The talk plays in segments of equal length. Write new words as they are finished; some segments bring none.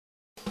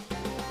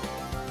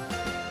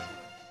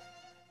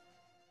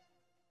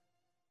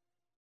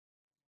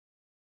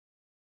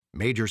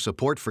Major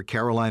support for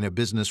Carolina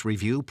Business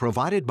Review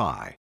provided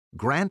by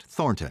Grant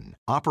Thornton.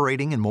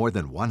 Operating in more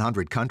than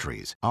 100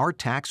 countries, our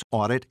tax,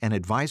 audit, and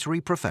advisory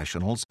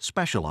professionals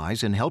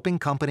specialize in helping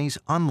companies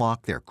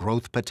unlock their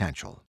growth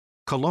potential.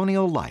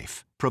 Colonial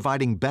Life,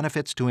 providing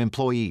benefits to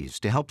employees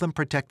to help them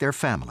protect their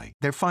family,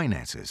 their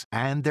finances,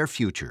 and their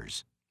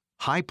futures.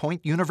 High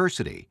Point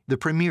University, the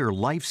premier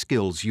life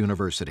skills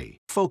university,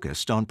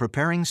 focused on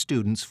preparing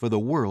students for the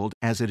world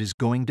as it is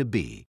going to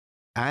be.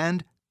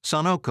 And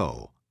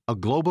Sonoco, a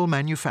global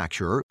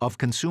manufacturer of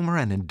consumer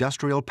and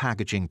industrial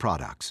packaging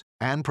products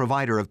and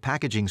provider of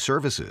packaging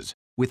services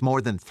with more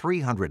than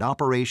 300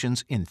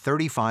 operations in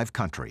 35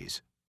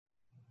 countries.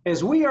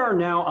 As we are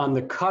now on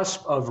the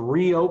cusp of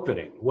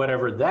reopening,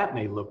 whatever that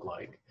may look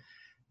like,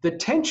 the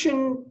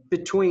tension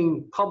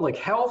between public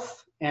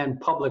health and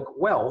public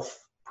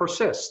wealth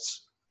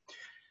persists.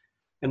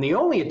 And the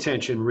only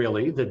attention,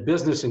 really, that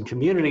business and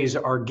communities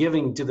are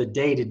giving to the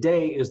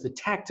day-to-day is the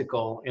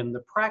tactical and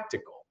the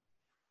practical.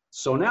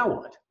 So now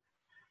what?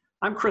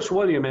 I'm Chris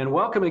William, and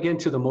welcome again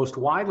to the most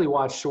widely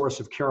watched source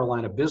of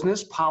Carolina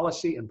business,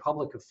 policy, and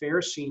public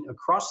affairs seen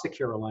across the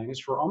Carolinas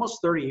for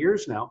almost 30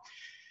 years now.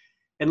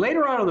 And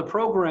later on in the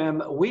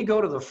program, we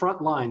go to the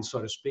front line,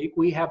 so to speak.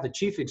 We have the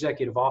Chief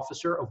Executive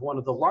Officer of one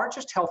of the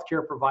largest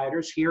healthcare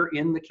providers here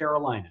in the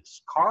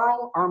Carolinas.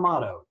 Carl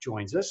Armato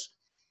joins us,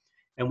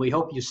 and we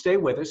hope you stay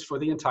with us for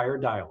the entire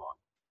dialogue.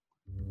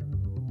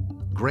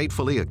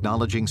 Gratefully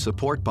acknowledging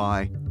support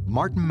by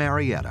Martin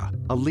Marietta,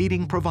 a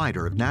leading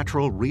provider of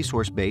natural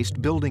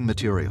resource-based building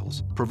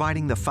materials,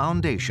 providing the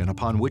foundation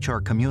upon which our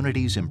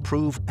communities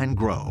improve and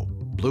grow.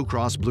 Blue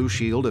Cross Blue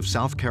Shield of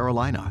South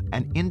Carolina,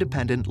 an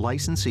independent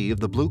licensee of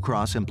the Blue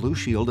Cross and Blue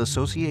Shield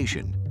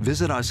Association.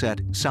 Visit us at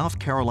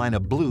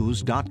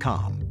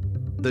southcarolinablues.com.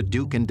 The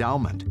Duke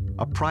Endowment,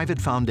 a private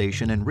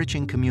foundation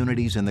enriching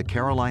communities in the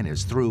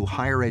Carolinas through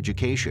higher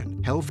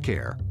education,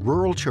 healthcare,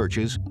 rural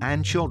churches,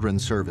 and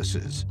children's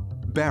services.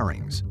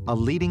 Barings, a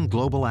leading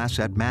global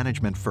asset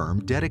management firm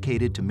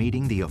dedicated to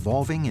meeting the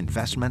evolving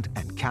investment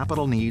and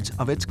capital needs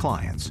of its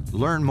clients.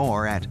 Learn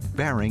more at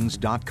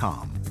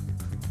barings.com.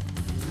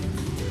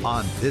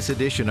 On this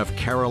edition of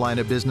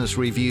Carolina Business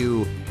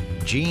Review,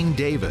 Gene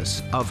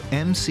Davis of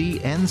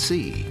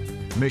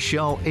MCNC,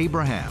 Michelle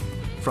Abraham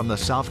from the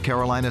South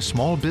Carolina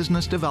Small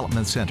Business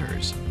Development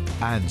Centers,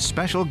 and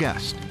special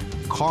guest,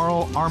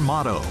 Carl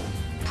Armato,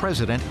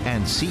 President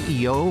and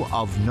CEO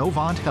of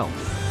Novant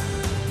Health.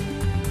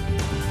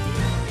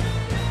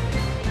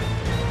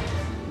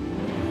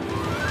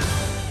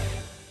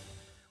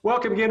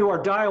 Welcome again to our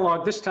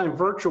dialogue, this time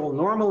virtual.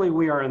 Normally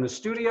we are in the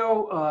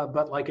studio,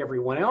 but like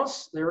everyone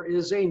else, there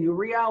is a new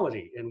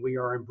reality, and we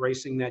are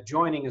embracing that.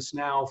 Joining us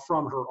now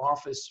from her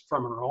office,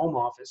 from her home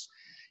office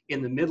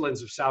in the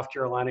Midlands of South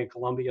Carolina and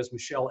Columbia, is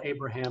Michelle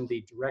Abraham,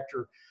 the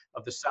Director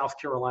of the South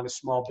Carolina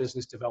Small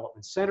Business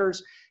Development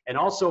Centers, and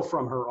also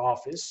from her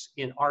office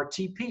in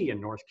RTP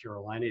in North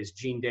Carolina is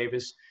Gene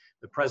Davis,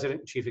 the President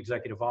and Chief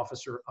Executive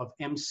Officer of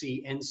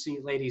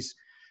MCNC. Ladies,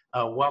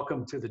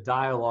 welcome to the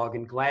dialogue,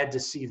 and glad to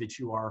see that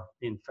you are,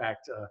 in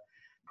fact,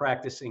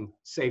 practicing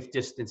safe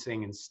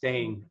distancing and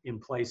staying in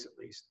place at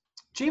least.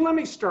 Gene, let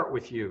me start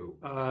with you.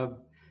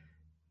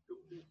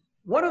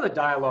 One of the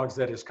dialogues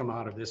that has come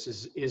out of this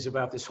is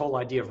about this whole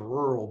idea of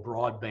rural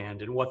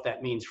broadband, and what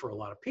that means for a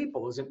lot of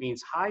people is it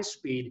means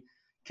high-speed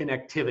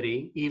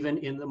connectivity, even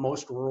in the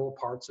most rural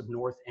parts of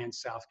North and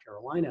South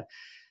Carolina.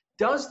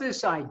 Does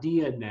this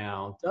idea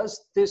now,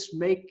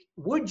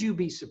 would you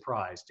be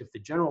surprised if the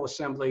General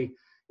Assembly,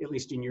 at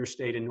least in your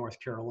state in North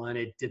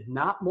Carolina, did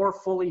not more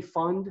fully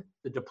fund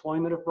the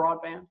deployment of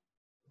broadband?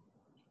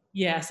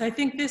 Yes, I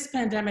think this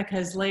pandemic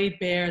has laid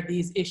bare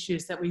these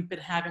issues that we've been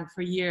having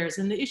for years.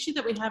 And the issue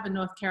that we have in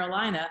North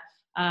Carolina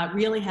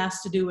really has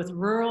to do with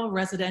rural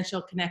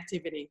residential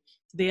connectivity.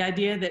 The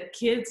idea that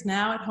kids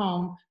now at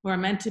home who are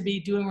meant to be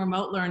doing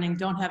remote learning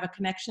don't have a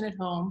connection at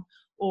home,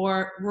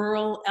 or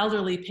rural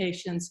elderly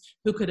patients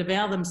who could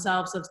avail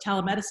themselves of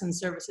telemedicine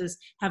services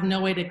have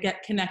no way to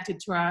get connected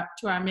to our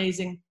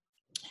amazing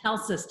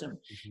health system.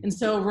 And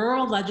so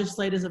rural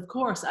legislators, of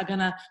course, are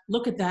gonna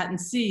look at that and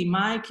see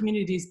my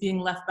communities being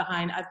left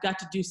behind. I've got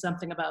to do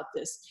something about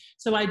this.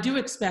 So I do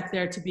expect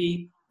there to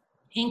be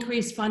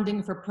increased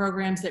funding for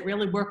programs that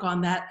really work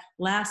on that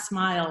last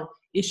mile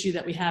issue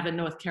that we have in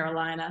North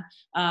Carolina,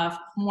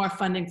 more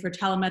funding for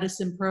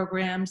telemedicine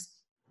programs,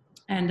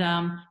 and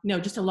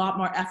just a lot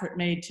more effort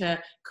made to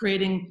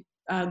creating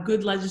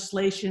good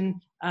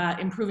legislation,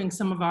 improving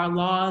some of our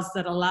laws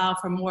that allow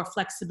for more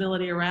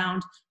flexibility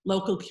around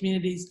local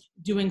communities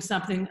doing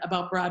something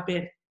about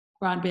broadband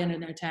in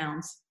their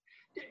towns.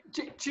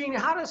 Gene,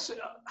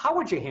 how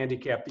would you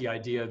handicap the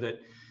idea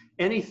that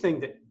anything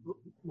that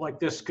like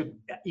this could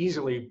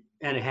easily,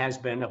 and it has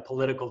been, a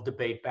political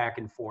debate back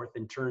and forth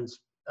and turns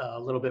a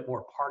little bit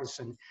more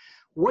partisan?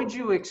 Would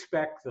you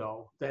expect,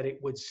 though, that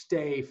it would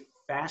stay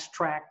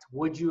fast-tracked?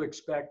 Would you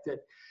expect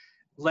that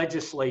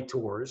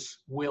legislators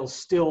will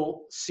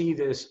still see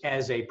this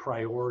as a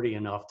priority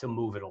enough to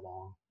move it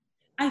along?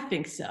 I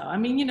think so. I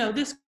mean, you know,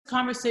 this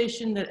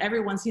conversation that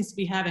everyone seems to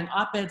be having,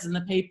 op-eds in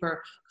the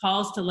paper,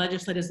 calls to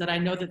legislators that I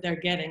know that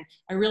they're getting,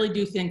 I really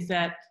do think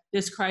that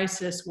this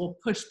crisis will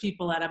push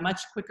people at a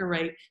much quicker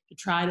rate to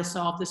try to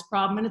solve this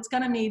problem. And it's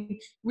going to mean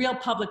real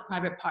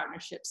public-private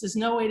partnerships. There's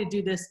no way to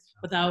do this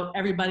without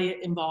everybody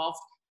involved.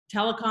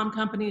 Telecom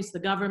companies, the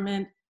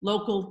government,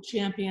 local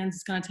champions.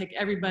 It's going to take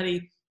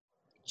everybody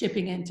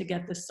chipping in to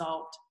get this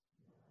solved.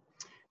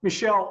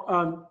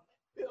 Michelle,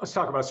 let's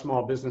talk about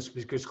small business,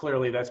 because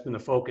clearly that's been the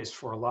focus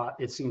for a lot.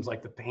 It seems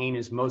like the pain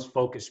is most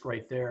focused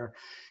right there.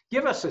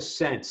 Give us a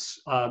sense,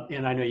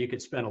 and I know you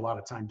could spend a lot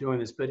of time doing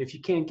this, but if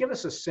you can, give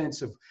us a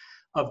sense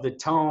of the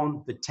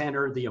tone, the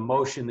tenor, the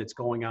emotion that's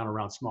going on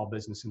around small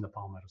business in the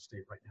Palmetto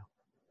State right now.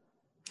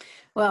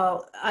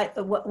 Well,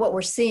 what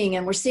we're seeing,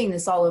 and we're seeing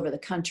this all over the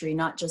country,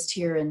 not just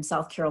here in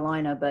South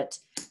Carolina, but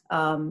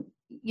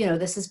you know,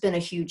 this has been a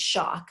huge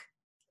shock,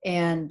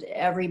 and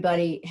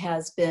everybody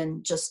has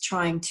been just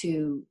trying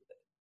to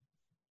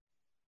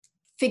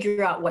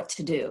figure out what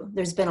to do.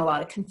 There's been a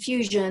lot of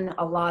confusion,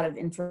 a lot of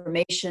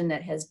information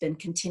that has been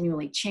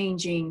continually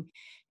changing.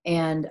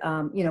 And,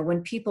 you know,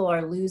 when people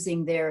are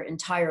losing their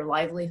entire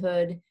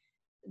livelihood,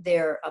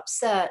 they're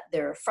upset,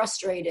 they're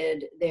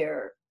frustrated,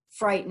 they're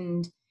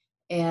frightened.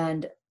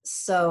 And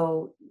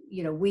so,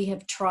 you know, we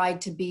have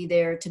tried to be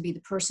there to be the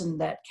person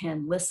that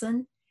can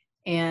listen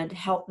and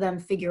help them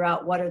figure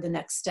out what are the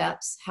next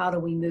steps, how do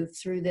we move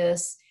through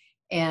this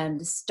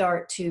and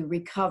start to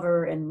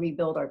recover and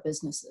rebuild our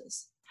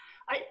businesses.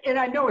 And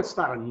I know it's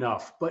not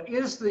enough, but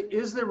is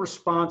the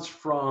response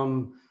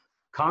from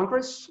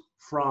Congress,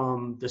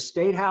 from the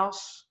State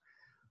House,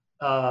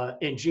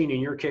 and Gene, in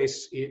your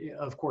case,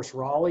 of course,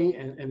 Raleigh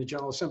and the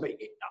General Assembly,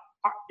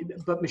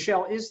 but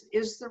Michelle,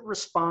 is the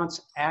response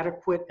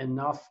adequate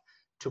enough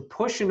to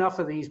push enough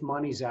of these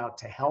monies out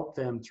to help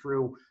them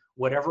through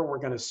whatever we're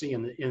going to see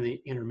in the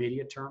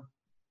intermediate term?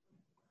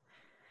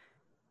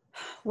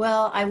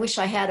 Well, I wish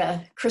I had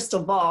a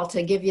crystal ball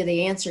to give you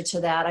the answer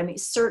to that. I mean,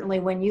 certainly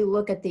when you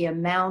look at the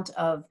amount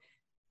of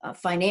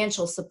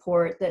financial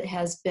support that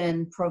has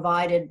been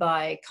provided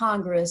by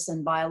Congress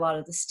and by a lot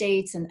of the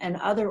states and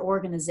other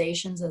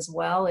organizations as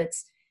well,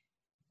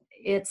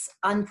 it's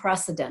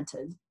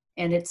unprecedented,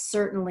 and it's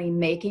certainly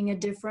making a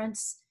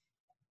difference.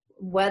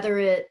 Whether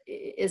it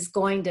is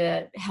going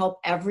to help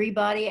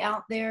everybody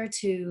out there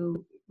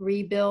to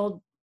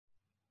rebuild,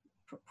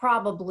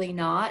 probably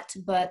not,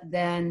 but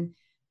then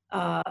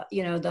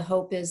you know, the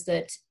hope is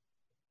that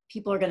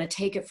people are going to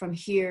take it from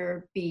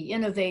here, be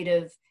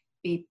innovative,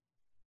 be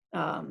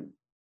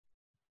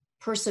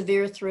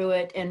persevere through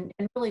it, and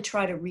really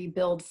try to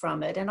rebuild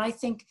from it. And I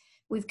think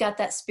we've got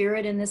that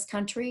spirit in this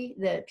country,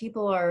 that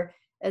people are,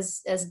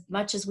 as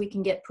much as we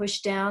can get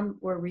pushed down,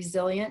 we're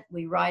resilient,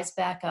 we rise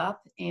back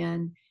up.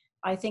 And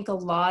I think a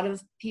lot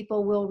of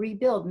people will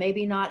rebuild,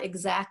 maybe not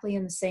exactly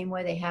in the same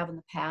way they have in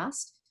the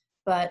past,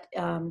 but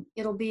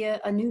it'll be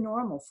a new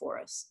normal for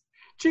us.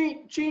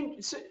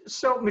 Gene,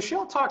 so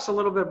Michelle talks a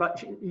little bit about,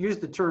 she used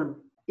the term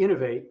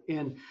innovate.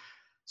 And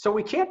so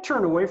we can't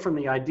turn away from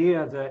the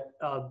idea that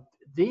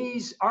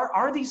these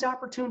are these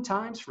opportune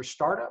times for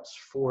startups,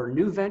 for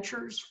new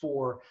ventures,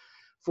 for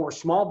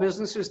small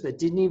businesses that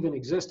didn't even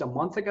exist a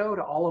month ago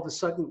to all of a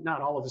sudden, not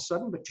all of a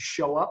sudden, but to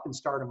show up and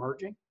start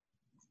emerging?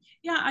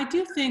 Yeah, I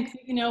do think,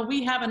 you know,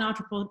 we have an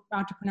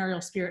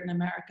entrepreneurial spirit in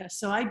America.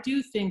 So I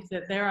do think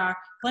that there are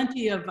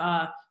plenty of,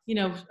 you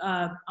know,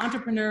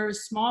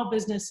 entrepreneurs, small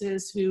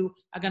businesses who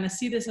are going to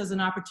see this as an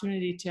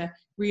opportunity to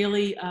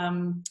really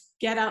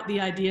get out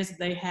the ideas that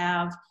they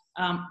have,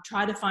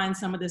 try to find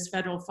some of this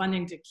federal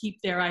funding to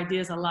keep their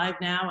ideas alive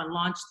now and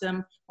launch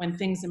them when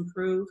things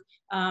improve.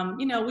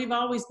 You know, we've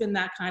always been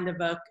that kind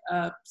of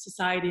a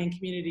society and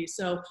community.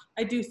 So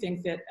I do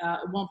think that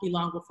it won't be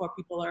long before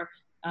people are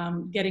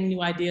getting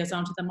new ideas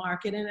onto the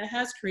market, and it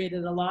has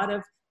created a lot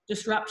of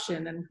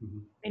disruption, and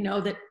I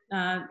know that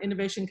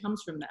innovation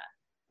comes from that.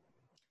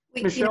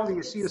 Michelle, do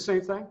you see the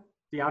same thing?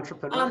 The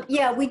entrepreneur?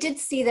 Yeah, we did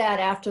see that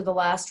after the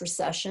last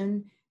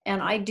recession,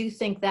 and I do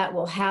think that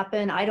will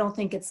happen. I don't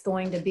think it's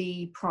going to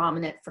be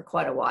prominent for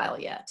quite a while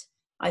yet.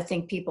 I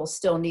think people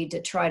still need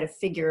to try to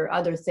figure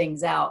other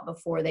things out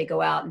before they go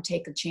out and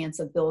take a chance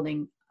of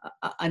building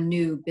a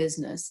new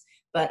business,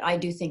 but I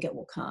do think it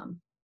will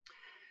come.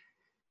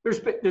 There's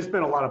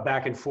been a lot of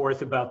back and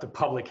forth about the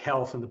public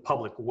health and the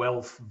public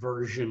wealth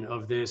version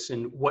of this,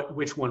 and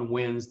which one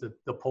wins,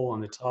 the pull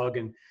and the tug.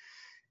 And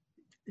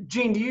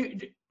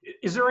Gene,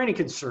 is there any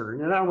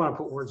concern, and I don't want to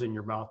put words in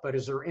your mouth, but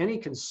is there any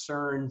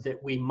concern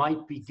that we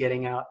might be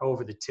getting out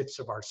over the tips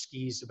of our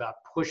skis about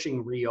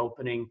pushing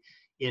reopening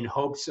in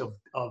hopes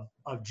of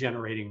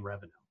generating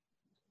revenue?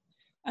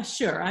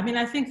 Sure. I mean,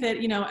 I think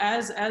that, you know,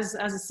 as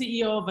a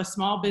CEO of a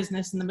small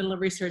business in the middle of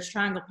Research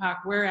Triangle Park,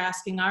 we're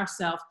asking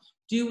ourselves,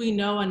 do we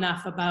know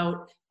enough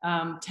about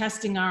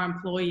testing our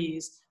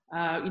employees?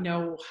 You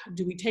know,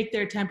 do we take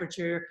their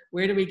temperature?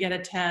 Where do we get a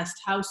test?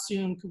 How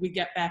soon could we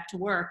get back to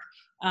work?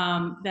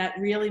 That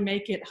really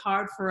make it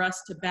hard for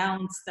us to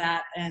balance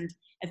that. And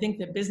I think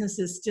that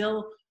businesses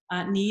still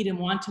need and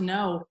want to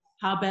know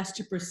how best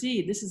to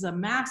proceed. This is a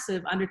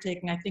massive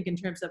undertaking, I think, in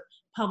terms of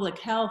public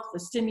health, the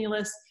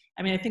stimulus.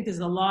 I mean, I think there's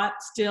a lot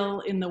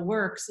still in the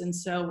works. And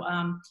so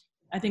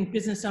I think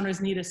business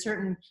owners need a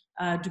certain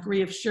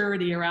degree of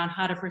surety around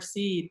how to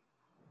proceed.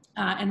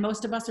 And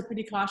most of us are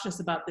pretty cautious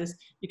about this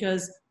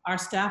because our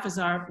staff is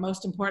our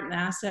most important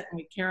asset, and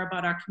we care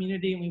about our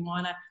community, and we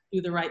want to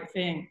do the right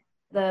thing.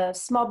 The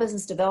Small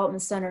Business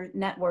Development Center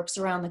networks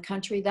around the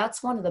country,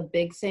 that's one of the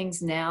big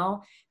things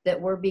now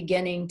that we're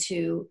beginning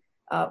to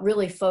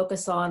really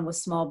focus on with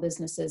small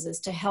businesses, is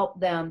to help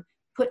them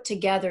put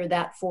together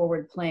that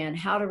forward plan,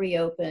 how to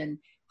reopen,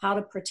 how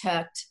to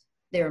protect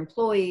their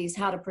employees,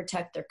 how to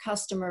protect their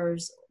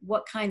customers,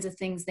 what kinds of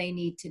things they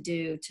need to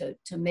do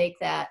to make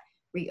that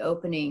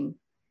reopening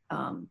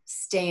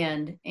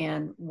stand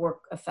and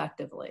work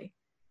effectively.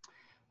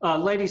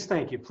 Ladies,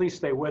 thank you. Please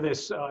stay with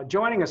us.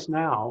 Joining us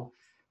now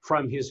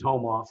from his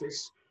home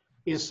office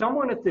is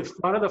someone at the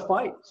front of the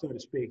fight, so to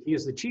speak. He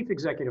is the Chief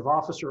Executive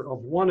Officer of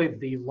one of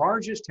the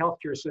largest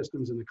healthcare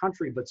systems in the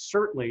country, but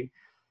certainly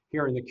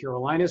here in the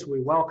Carolinas.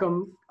 We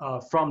welcome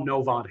from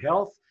Novant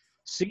Health,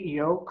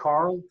 CEO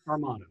Carl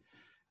Armato.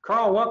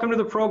 Carl, welcome to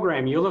the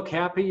program. You look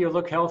happy, you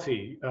look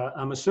healthy.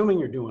 I'm assuming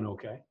you're doing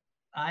okay.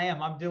 I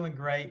am. I'm doing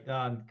great,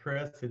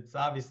 Chris. It's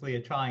obviously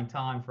a trying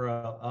time for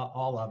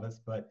all of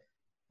us, but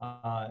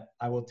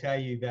I will tell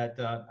you that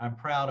I'm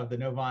proud of the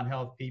Novant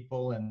Health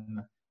people and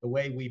the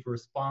way we've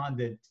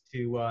responded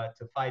to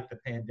fight the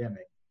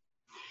pandemic.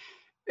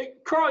 Hey,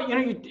 Carl,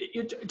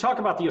 you talk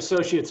about the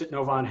associates at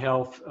Novant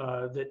Health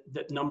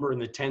that number in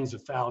the tens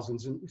of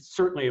thousands, and it's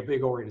certainly a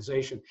big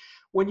organization.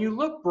 When you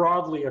look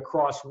broadly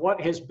across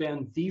what has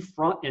been the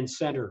front and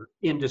center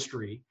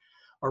industry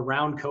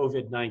around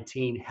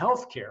COVID-19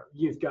 healthcare,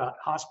 you've got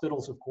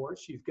hospitals, of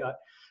course, you've got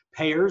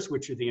payers,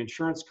 which are the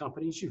insurance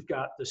companies, you've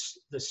got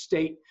the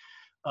state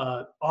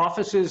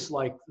offices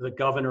like the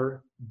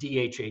governor,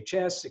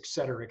 DHHS, et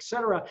cetera, et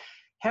cetera.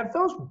 Have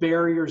those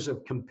barriers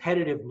of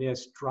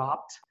competitiveness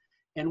dropped?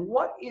 And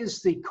what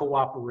is the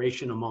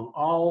cooperation among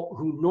all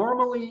who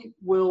normally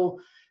will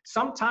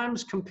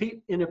sometimes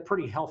compete in a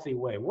pretty healthy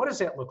way? What does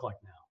that look like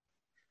now?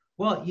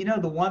 Well,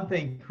 the one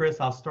thing,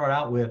 Chris, I'll start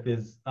out with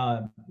is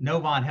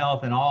Novant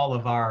Health and all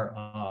of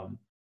our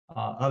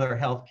other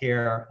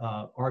healthcare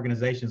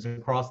organizations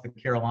across the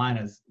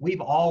Carolinas. We've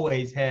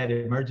always had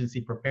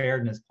emergency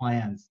preparedness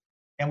plans,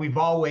 and we've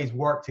always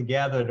worked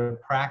together to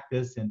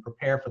practice and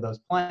prepare for those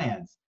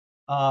plans.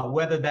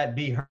 Whether that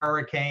be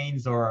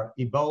hurricanes or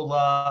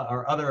Ebola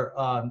or other,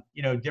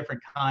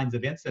 different kinds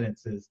of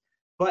incidences.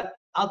 But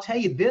I'll tell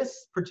you,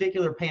 this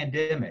particular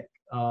pandemic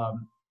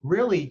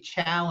really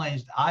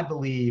challenged, I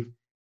believe,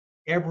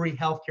 every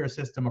healthcare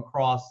system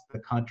across the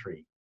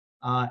country.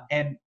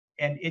 And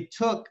it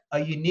took a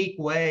unique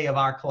way of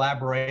our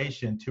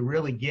collaboration to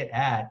really get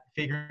at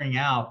figuring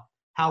out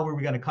how we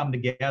were going to come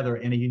together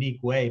in a unique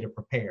way to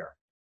prepare.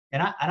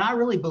 And I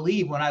really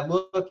believe when I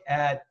look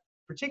at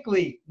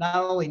particularly not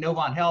only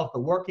Novant Health,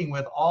 but working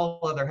with all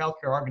other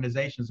healthcare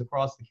organizations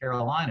across the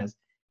Carolinas,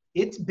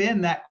 it's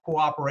been that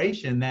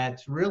cooperation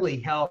that's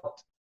really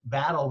helped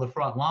battle the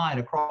front line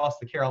across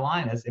the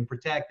Carolinas and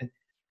protect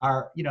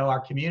our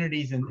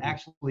communities and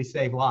actually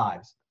save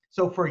lives.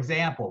 So for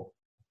example,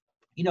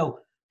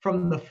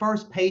 from the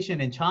first patient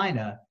in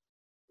China,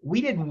 we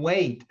didn't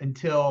wait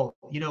until,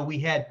 we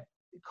had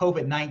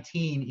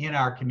COVID-19 in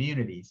our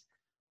communities.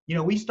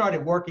 We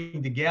started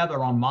working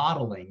together on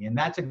modeling, and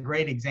that's a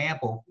great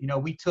example.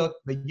 We took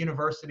the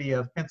University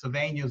of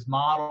Pennsylvania's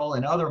model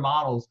and other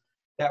models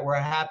that were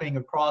happening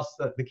across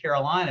the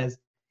Carolinas,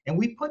 and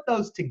we put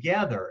those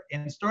together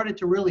and started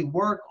to really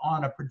work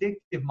on a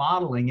predictive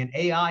modeling and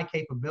AI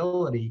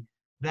capability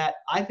that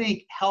I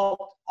think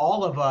helped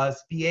all of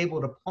us be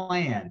able to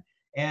plan.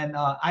 And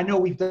I know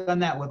we've done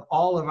that with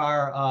all of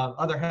our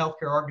other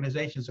healthcare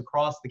organizations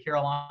across the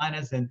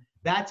Carolinas, and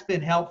that's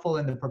been helpful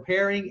in the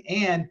preparing,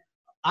 and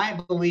I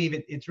believe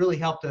it's really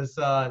helped us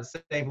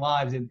save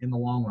lives in the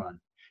long run.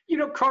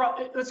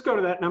 Carl, let's go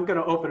to that, and I'm going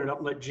to open it up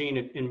and let Jean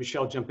and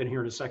Michelle jump in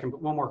here in a second,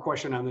 but one more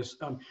question on this.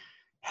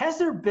 Has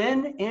there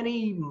been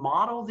any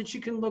model that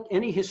you can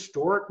any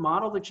historic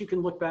model that you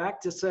can look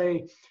back to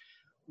say,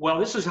 well,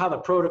 this is how the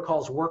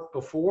protocols worked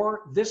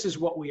before, this is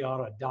what we ought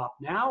to adopt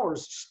now, or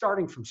is it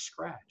starting from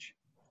scratch?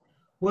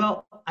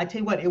 Well, I tell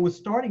you what, it was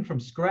starting from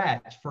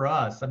scratch for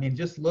us. I mean,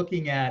 just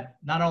looking at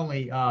not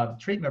only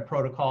treatment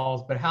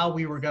protocols, but how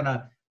we were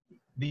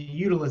the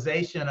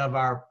utilization of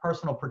our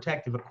personal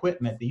protective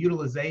equipment, the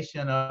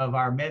utilization of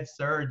our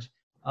med-surg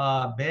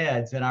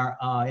beds and our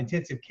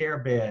intensive care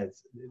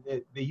beds,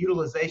 the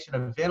utilization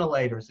of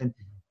ventilators.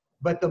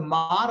 But the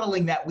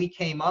modeling that we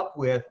came up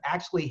with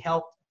actually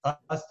helped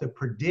us to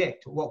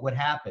predict what would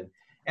happen.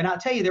 And I'll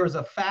tell you, there was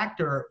a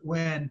factor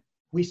when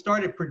we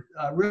started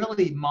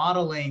really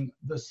modeling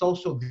the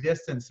social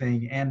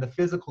distancing and the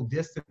physical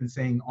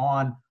distancing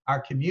on our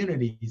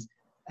communities.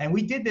 And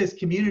we did this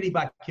community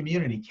by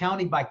community,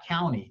 county by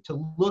county,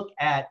 to look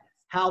at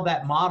how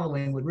that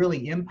modeling would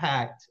really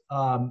impact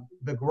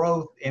the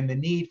growth and the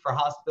need for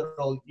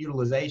hospital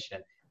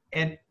utilization.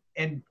 And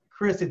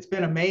Chris, it's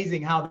been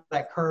amazing how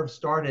that curve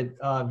started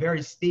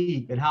very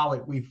steep and how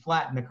we've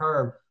flattened the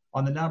curve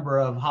on the number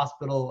of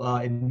hospital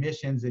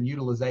admissions and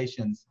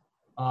utilizations,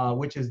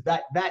 which is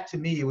that to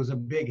me, it was a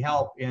big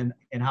help in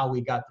how we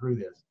got through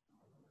this.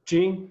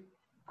 Jean,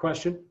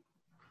 question?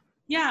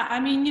 Yeah, I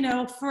mean,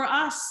 for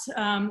us,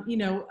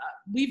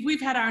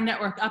 we've had our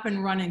network up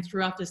and running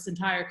throughout this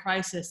entire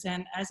crisis.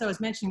 And as I was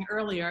mentioning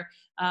earlier,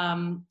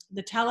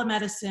 the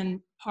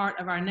telemedicine part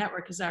of our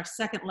network is our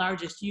second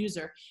largest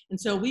user. And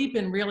so we've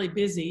been really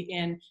busy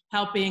in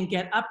helping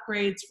get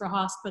upgrades for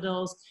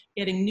hospitals,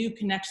 getting new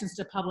connections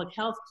to public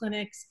health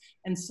clinics.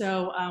 And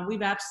so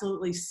we've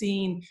absolutely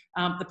seen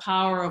the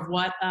power of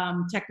what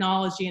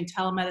technology and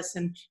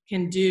telemedicine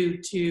can do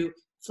to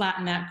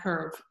flatten that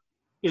curve.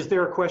 Is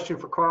there a question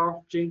for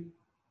Carl, Jean?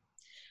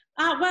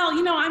 Well,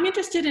 I'm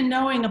interested in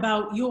knowing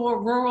about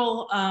your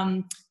rural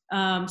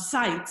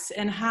sites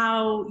and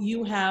how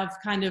you have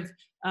kind of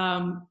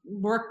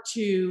worked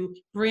to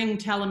bring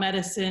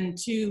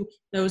telemedicine to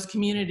those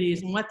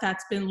communities and what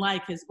that's been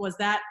like. Was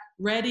that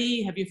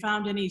ready? Have you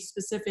found any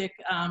specific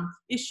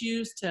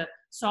issues to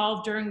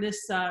solve during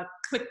this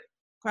quick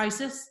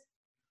crisis?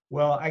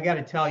 Well, I got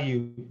to tell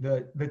you,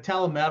 the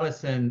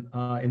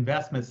telemedicine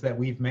investments that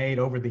we've made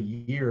over the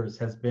years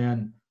has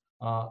been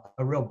a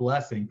real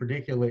blessing,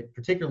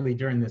 particularly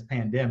during this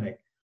pandemic.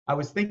 I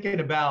was thinking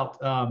about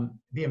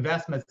the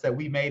investments that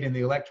we made in the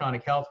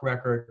electronic health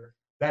record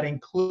that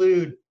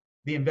include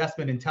the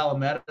investment in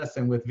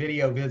telemedicine with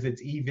video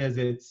visits,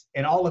 e-visits,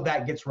 and all of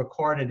that gets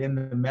recorded in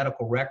the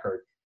medical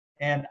record.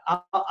 And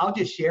I'll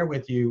just share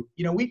with you,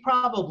 we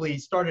probably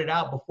started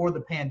out before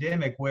the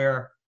pandemic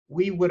where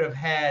we would have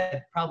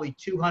had probably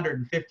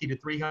 250 to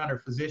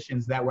 300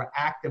 physicians that were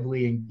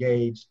actively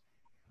engaged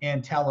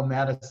in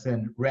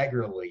telemedicine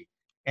regularly.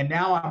 And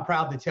now I'm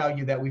proud to tell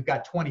you that we've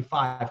got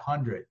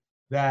 2,500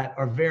 that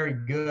are very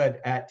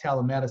good at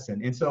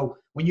telemedicine. And so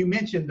when you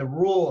mentioned the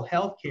rural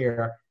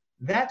healthcare,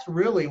 that's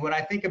really, when I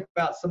think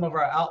about some of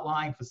our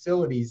outlying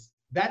facilities,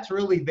 that's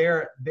really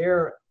their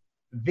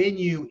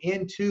venue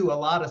into a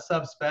lot of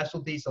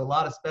subspecialties, a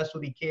lot of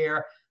specialty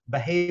care,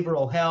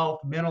 behavioral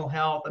health, mental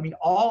health,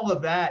 all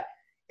of that.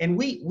 And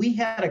we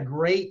had a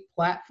great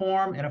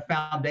platform and a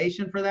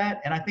foundation for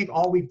that. And I think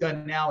all we've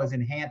done now is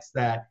enhance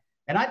that.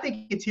 And I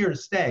think it's here to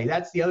stay.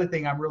 That's the other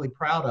thing I'm really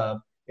proud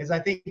of, is I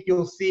think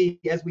you'll see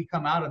as we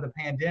come out of the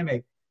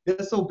pandemic,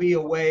 this will be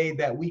a way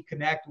that we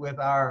connect with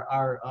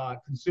our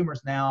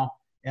consumers now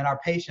and our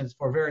patients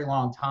for a very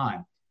long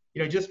time.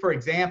 Just for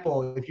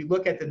example, if you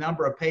look at the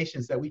number of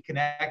patients that we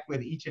connect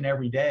with each and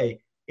every day,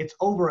 it's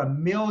over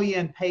 1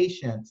 million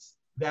patients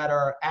that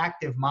are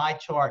active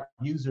MyChart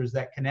users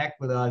that connect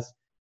with us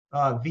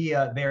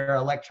via their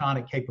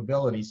electronic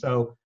capability.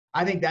 So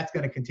I think that's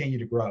going to continue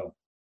to grow.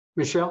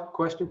 Michelle,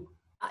 question?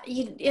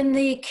 In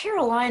the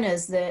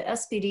Carolinas, the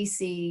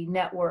SBDC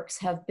networks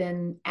have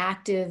been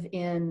active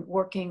in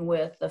working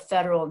with the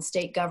federal and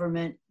state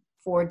government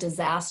for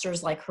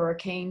disasters like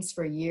hurricanes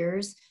for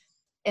years.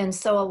 And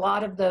so a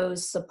lot of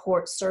those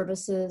support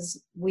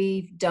services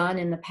we've done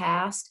in the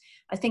past.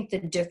 I think the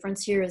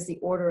difference here is the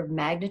order of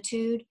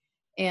magnitude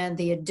and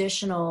the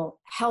additional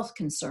health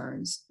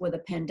concerns with a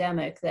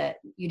pandemic that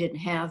you didn't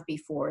have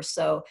before.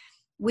 So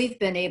we've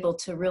been able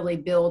to really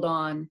build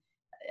on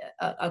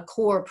a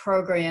core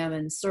program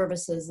and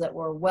services that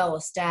were well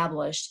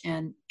established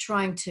and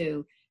trying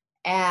to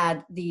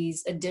add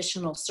these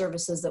additional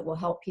services that will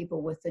help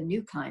people with the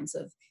new kinds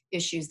of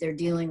issues they're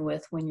dealing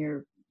with when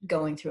you're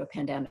going through a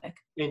pandemic.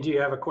 And do you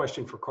have a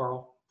question for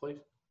Carl, please?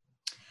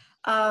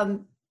 How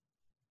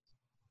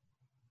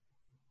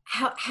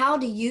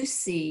do you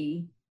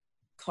see,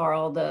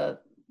 Carl, the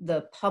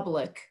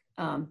public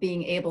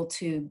being able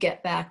to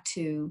get back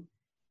to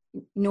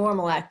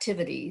normal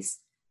activities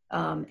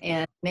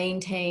and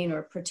maintain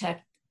or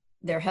protect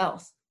their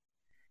health?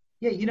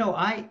 Yeah,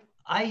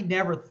 I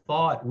never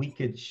thought we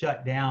could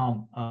shut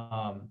down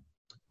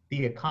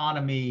the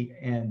economy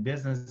and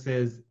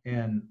businesses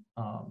and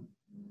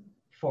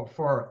for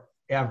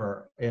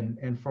forever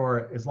and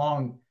for as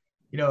long,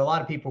 a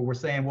lot of people were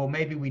saying, well,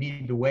 maybe we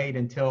need to wait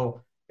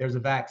until there's a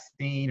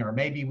vaccine, or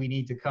maybe we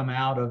need to come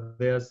out of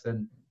this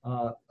and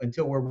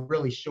until we're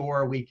really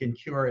sure we can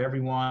cure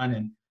everyone.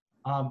 And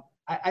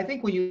I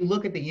think when you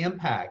look at the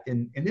impact,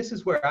 and this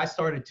is where I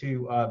started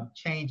to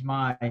change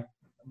my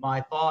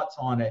thoughts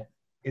on it,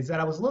 is that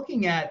I was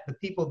looking at the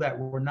people that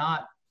were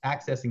not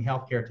accessing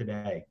healthcare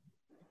today.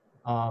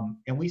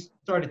 And we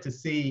started to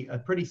see a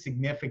pretty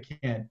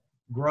significant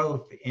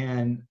growth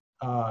in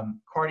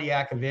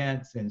cardiac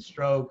events and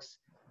strokes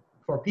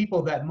for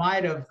people that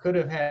could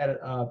have had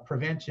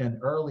prevention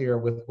earlier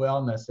with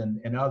wellness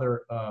and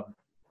other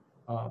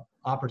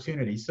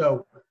opportunities.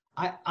 So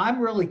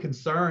I'm really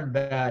concerned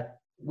that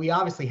we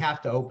obviously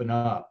have to open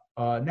up.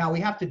 Now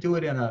we have to do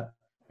it in a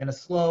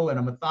slow and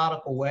a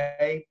methodical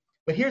way.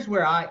 But here's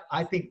where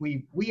I think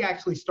we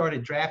actually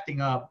started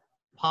drafting up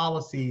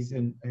policies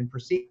and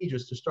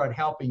procedures to start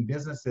helping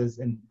businesses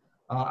and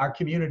our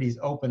communities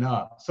open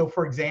up. So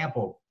for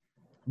example,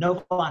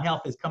 Novant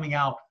Health is coming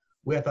out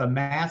with a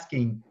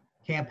masking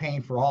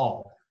campaign for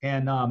all.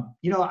 And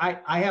I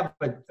have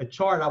a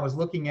chart I was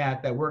looking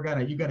at that you're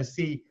gonna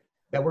see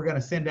that we're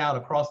gonna send out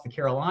across the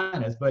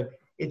Carolinas, but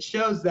it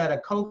shows that a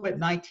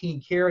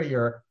COVID-19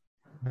 carrier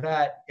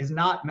that is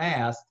not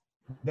masked,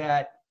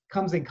 that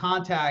comes in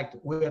contact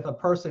with a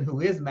person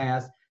who is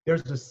masked,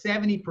 there's a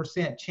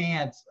 70%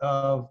 chance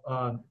of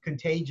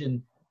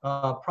contagion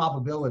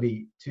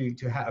probability to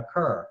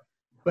occur.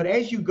 But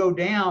as you go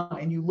down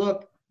and you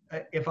look,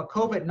 if a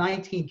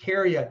COVID-19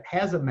 carrier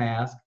has a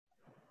mask,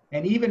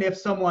 and even if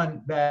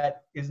someone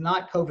that is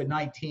not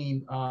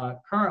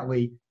COVID-19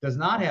 currently does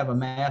not have a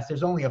mask,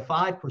 there's only a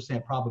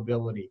 5%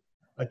 probability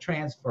of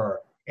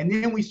transfer. And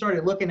then we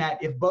started looking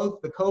at if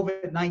both the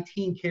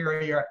COVID-19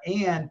 carrier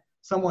and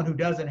someone who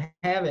doesn't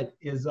have it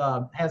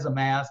has a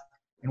mask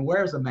and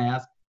wears a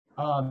mask,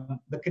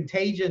 the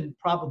contagion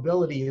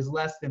probability is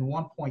less than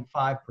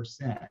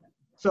 1.5%.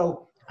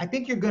 So I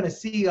think you're going to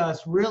see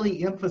us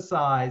really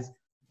emphasize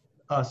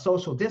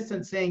social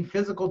distancing,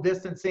 physical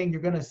distancing.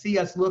 You're going to see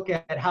us look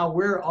at how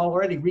we're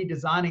already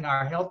redesigning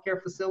our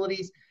healthcare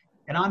facilities.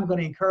 And I'm going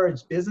to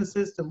encourage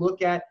businesses to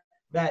look at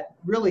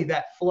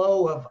that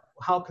flow of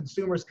how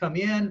consumers come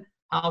in,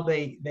 how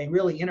they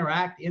really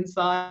interact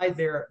inside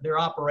their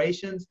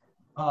operations,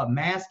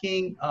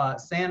 masking,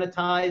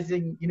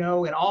 sanitizing,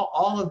 and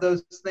all of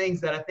those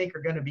things that I think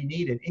are going to be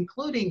needed,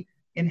 including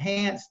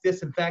enhanced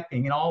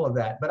disinfecting and all of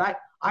that. But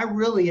I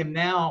really am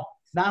now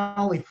not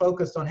only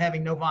focused on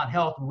having Novant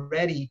Health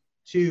ready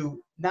to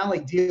not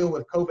only deal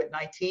with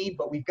COVID-19,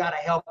 but we've got to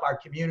help our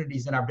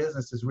communities and our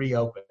businesses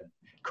reopen.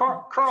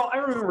 Carl, I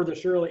remember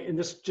this early, and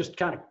this just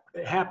kind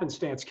of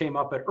happenstance came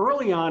up, but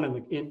early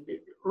on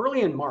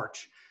early in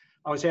March,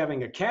 I was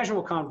having a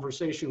casual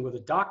conversation with a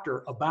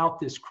doctor about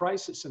this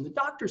crisis, and the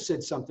doctor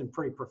said something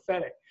pretty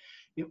prophetic.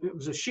 It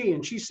was a she,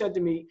 and she said to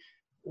me,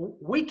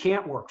 "We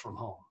can't work from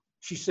home."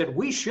 She said,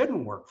 "We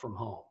shouldn't work from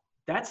home.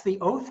 That's the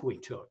oath we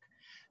took."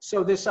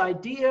 So this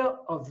idea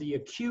of the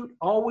acute,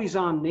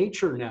 always-on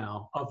nature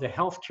now of the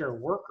healthcare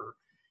worker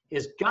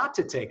has got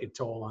to take a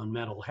toll on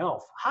mental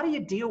health. How do you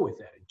deal with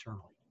that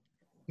internally?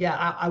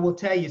 Yeah, I will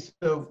tell you.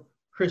 So,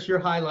 Chris, you're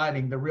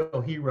highlighting the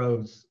real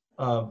heroes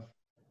of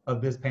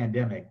this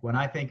pandemic. When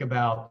I think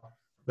about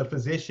the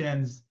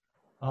physicians,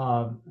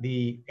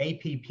 the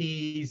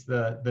APPs,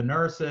 the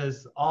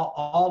nurses,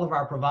 all of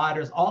our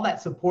providers, all that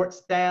support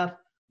staff,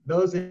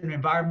 those in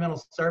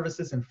environmental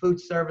services and food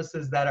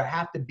services that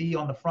have to be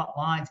on the front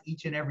lines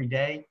each and every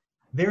day,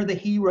 they're the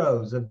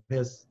heroes of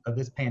this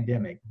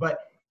pandemic. But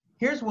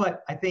here's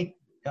what I think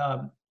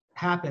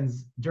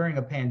happens during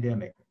a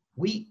pandemic.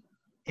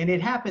 And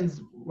it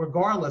happens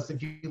regardless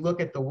if you look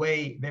at the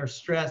way they're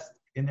stressed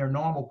in their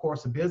normal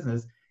course of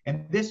business.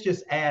 And this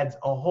just adds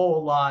a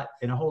whole lot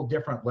and a whole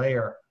different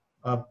layer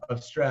of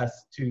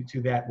stress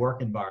to that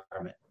work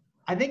environment.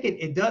 I think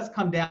it does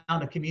come down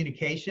to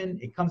communication.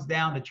 It comes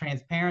down to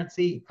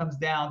transparency. It comes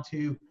down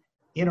to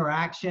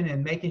interaction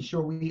and making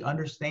sure we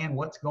understand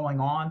what's going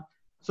on.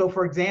 So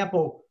for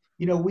example,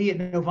 we at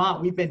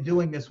Novant, we've been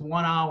doing this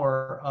 1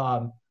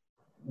 hour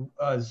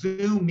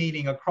Zoom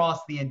meeting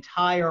across the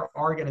entire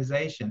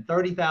organization,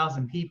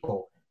 30,000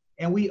 people.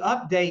 And we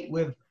update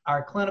with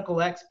our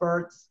clinical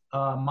experts,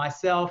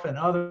 myself and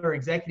other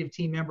executive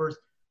team members,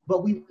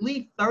 but we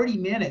leave 30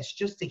 minutes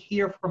just to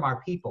hear from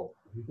our people.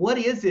 What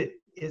is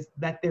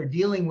that they're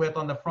dealing with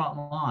on the front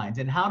lines,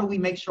 and how do we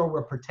make sure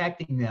we're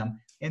protecting them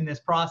in this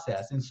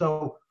process? And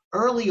so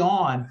early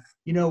on,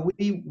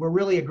 we were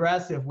really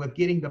aggressive with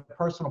getting the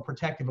personal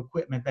protective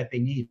equipment that they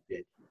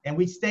needed. And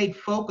we stayed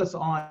focused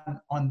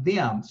on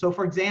them. So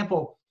for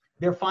example,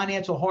 their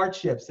financial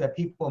hardships that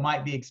people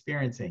might be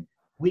experiencing.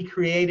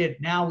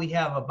 Now we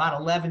have about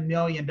 $11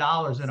 million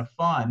in a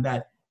fund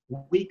that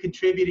we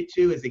contributed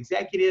to as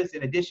executives,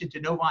 in addition to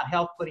Novant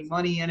Health putting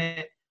money in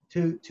it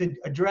to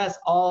address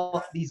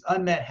all these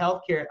unmet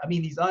healthcare,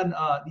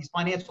 these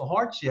financial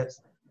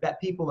hardships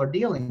that people are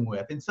dealing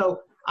with. And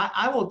so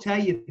I will tell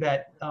you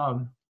that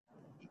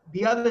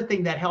the other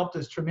thing that helped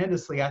us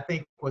tremendously, I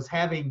think, was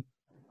having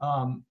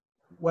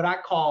what I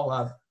call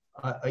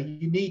a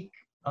unique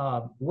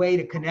way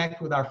to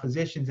connect with our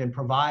physicians and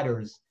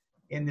providers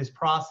in this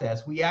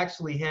process. We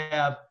actually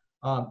have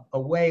a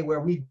way where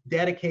we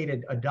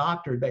dedicated a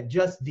doctor that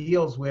just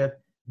deals with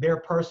their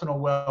personal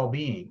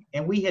well-being.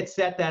 And we had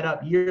set that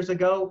up years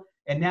ago,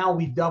 and now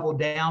we've doubled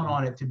down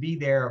on it to be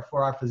there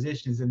for our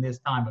physicians in this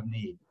time of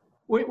need.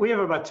 We have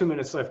about 2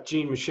 minutes left,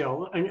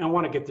 Jean-Michel. I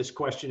want to get this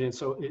question in,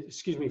 so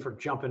excuse me for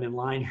jumping in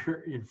line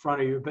here in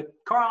front of you. But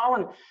Carl,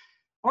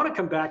 I want to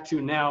come back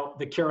to now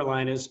the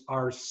Carolinas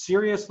are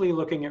seriously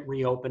looking at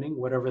reopening,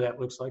 whatever that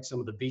looks like. Some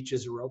of the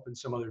beaches are open,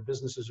 some other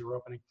businesses are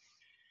opening.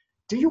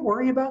 Do you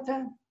worry about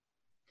that?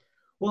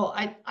 Well,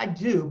 I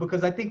do,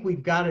 because I think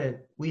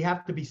we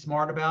have to be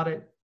smart about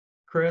it,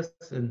 Chris.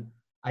 And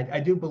I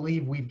do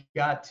believe we've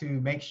got to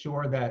make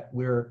sure that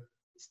we're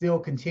still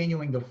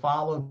continuing to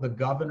follow the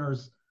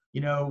governor's,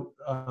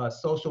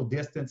 social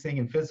distancing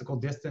and physical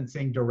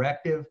distancing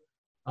directive.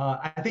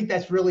 I think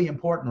that's really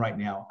important right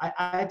now.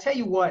 I tell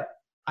you what,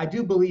 I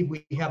do believe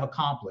we have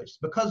accomplished,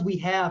 because we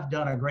have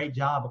done a great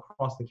job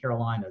across the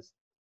Carolinas.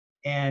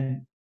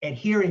 And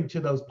adhering to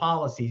those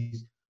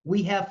policies,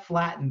 we have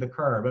flattened the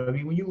curve. I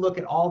mean, when you look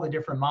at all the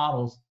different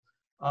models,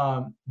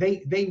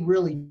 they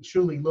really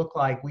truly look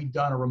like we've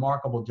done a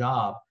remarkable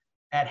job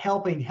at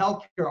helping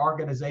healthcare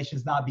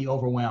organizations not be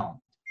overwhelmed.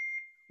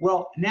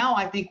 Well, now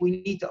I think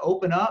we need to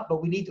open up,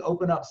 but we need to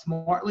open up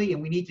smartly,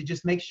 and we need to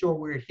just make sure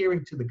we're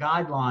adhering to the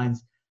guidelines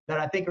that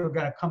I think are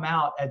going to come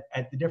out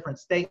at the different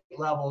state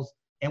levels,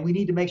 and we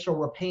need to make sure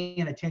we're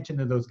paying attention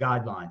to those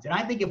guidelines. And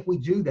I think if we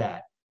do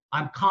that,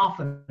 I'm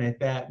confident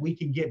that we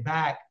can get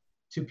back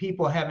to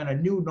people having a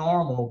new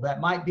normal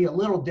that might be a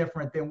little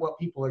different than what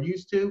people are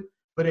used to,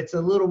 but it's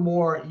a little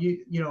more,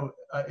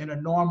 in a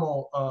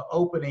normal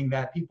opening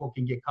that people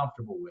can get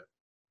comfortable with.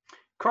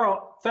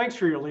 Carl, thanks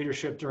for your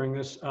leadership during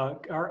this.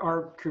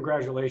 Our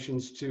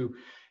congratulations to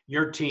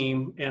your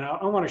team. And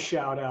I want to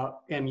shout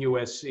out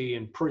MUSC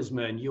and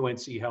Prisma and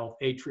UNC Health,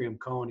 Atrium,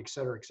 Cohen, et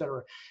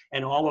cetera,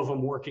 and all of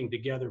them working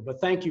together. But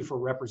thank you for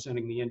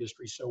representing the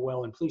industry so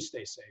well, and please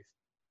stay safe.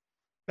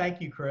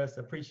 Thank you, Chris.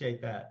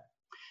 Appreciate that.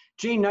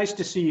 Gene, nice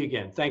to see you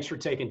again. Thanks for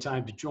taking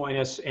time to join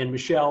us. And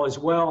Michelle as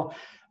well.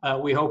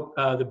 We hope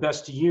the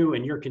best to you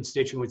and your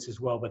constituents as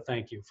well, but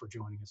thank you for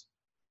joining us.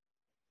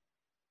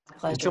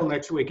 Pleasure. Until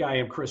next week, I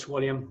am Chris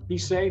William. Be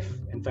safe,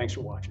 and thanks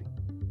for watching.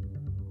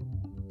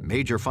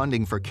 Major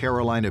funding for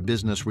Carolina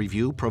Business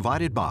Review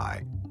provided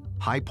by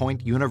High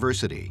Point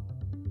University,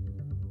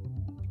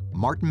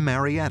 Martin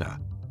Marietta,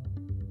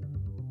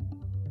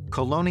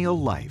 Colonial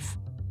Life,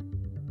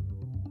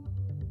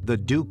 the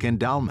Duke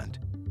Endowment,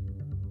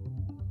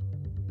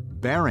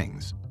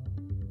 Barings,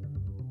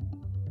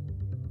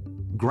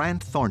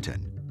 Grant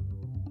Thornton,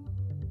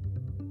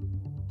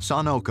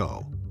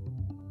 Sonoco,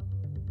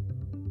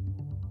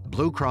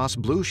 Blue Cross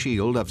Blue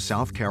Shield of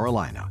South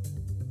Carolina,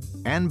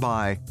 and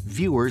by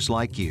viewers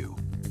like you.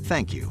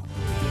 Thank you.